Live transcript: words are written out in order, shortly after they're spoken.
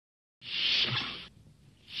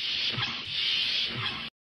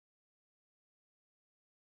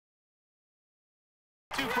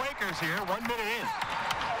22 Quakers here, 1 minute in.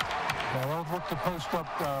 Now they'll look to post up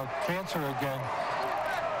Cancer again.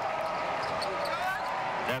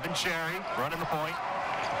 Devin Cherry running the point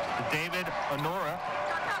to David Honora.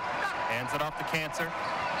 Hands it off to Cancer.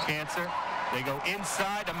 Cancer. They go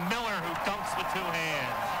inside to Miller, who dunks with 2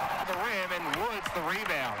 hands. The rim, and Woods the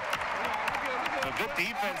rebound. So good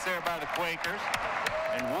defense there by the Quakers.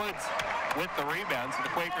 And Woods with the rebound. So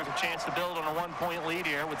the Quakers a chance to build on a 1-point lead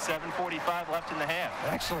here with 7:45 left in the half.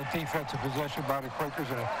 Excellent defensive possession by the Quakers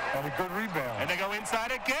and a good rebound. And they go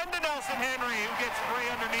inside again to Nelson Henry, who gets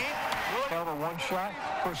free underneath. Held a 1 shot.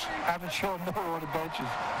 Of course, having Shonn Miller on the bench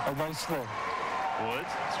is a nice thing.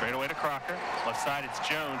 Woods straight away to Crocker. Left side it's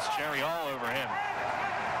Jones. Cherry all over him.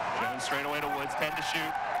 Jones straight away to Woods. 10 to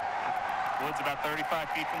shoot. Woods about 35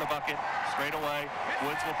 feet from the bucket. Straight away.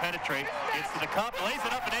 Woods will penetrate. Gets to the cup. Lays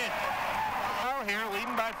it up and in. Now here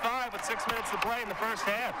leading by 5 with 6 minutes to play in the first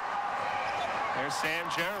half. There's Sam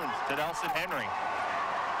Jones to Nelson Henry.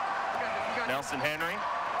 Nelson Henry.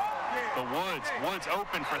 The Woods. Woods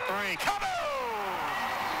open for 3. Kaboom!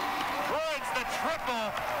 Woods the triple.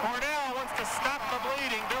 Cornell wants to stop the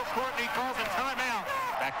bleeding. Bill Courtney calls a timeout.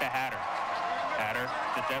 Back to Hatter. Hatter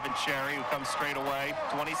to Devin Cherry, who comes straight away.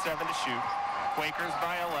 27 to shoot. Quakers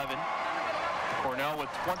by 11. Cornell with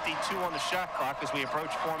 22 on the shot clock as we approach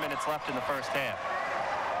 4 minutes left in the first half.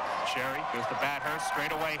 Cherry goes to Bathurst.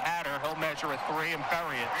 Straight away Hatter. He'll measure a 3 and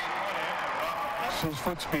bury it. His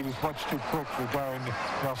foot speed is much too quick for Darren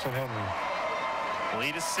Nelson Henry. The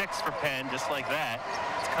lead is 6 for Penn, just like that.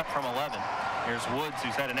 It's cut from 11. Here's Woods,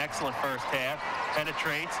 who's had an excellent first half.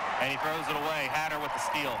 Penetrates, and he throws it away. Hatter with the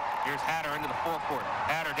steal. Here's Hatter into the forecourt.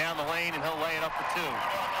 Hatter down the lane, and he'll lay it up for 2.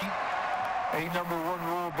 A number 1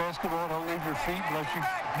 rule of basketball: don't leave your feet unless you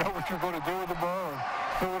know what you're going to do with the ball, and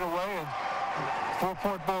throw it away. And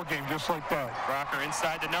 4-point ball game, just like that. Crocker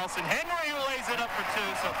inside to Nelson Henry, who lays it up for 2.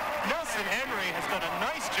 So Nelson Henry has done a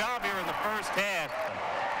nice job here in the first half.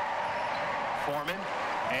 Foreman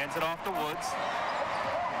hands it off to Woods.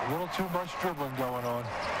 A little too much dribbling going on.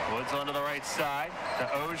 Woods onto the right side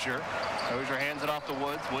to Ozier. Ozier hands it off to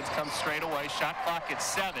Woods. Woods comes straight away. Shot clock at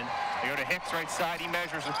 7. They go to Hicks right side. He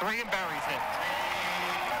measures a 3 and buries it.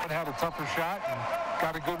 Had a tougher shot and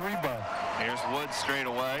got a good rebound. Here's Woods straight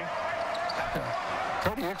away.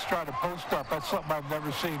 Tony Hicks tried to post up. That's something I've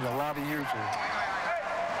never seen in a lot of years here.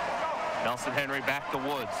 Nelson Henry back to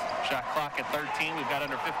Woods. Shot clock at 13. We've got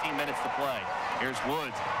under 15 minutes to play. Here's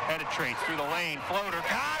Woods. Penetrates through the lane. Floater.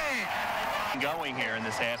 Got it! Going here in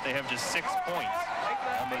this half. They have just 6 points.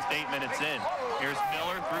 Almost 8 minutes in. Here's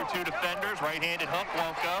Miller through 2 defenders. Right-handed hook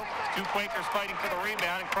won't go. 2 Quakers fighting for the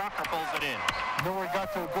rebound, and Crocker pulls it in. Miller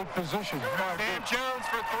got to a good position. Sam Jones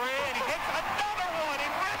for 3, and he hits another one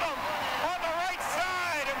in rhythm on the right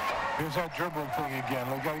side. Here's that dribbling thing again.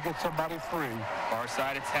 They got to get somebody free. Far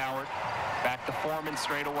side, it's Howard. Back to Foreman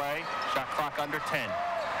straight away. Shot clock under 10.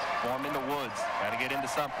 Foreman to Woods. Got to get into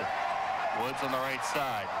something. Woods on the right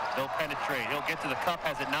side. He'll penetrate. He'll get to the cup.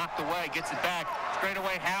 Has it knocked away. Gets it back. Straight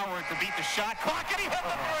away Howard to beat the shot clock, and he hit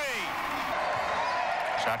the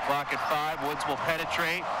 3. Shot clock at 5. Woods will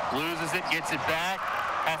penetrate. Loses it. Gets it back.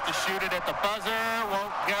 Has to shoot it at the buzzer.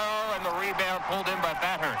 Won't go. And the rebound pulled in by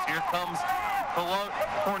Bathurst. Here comes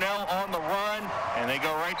Cornell on the run. And they go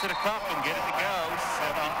right to the cup and get it to go.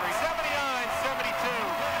 79-72.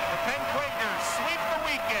 The Penn Quakers sweep the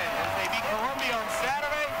weekend as they beat Columbia on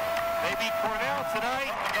Saturday. They beat Cornell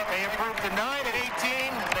tonight. They improved to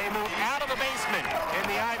 9-18. They move out of the basement in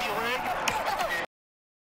the Ivy League.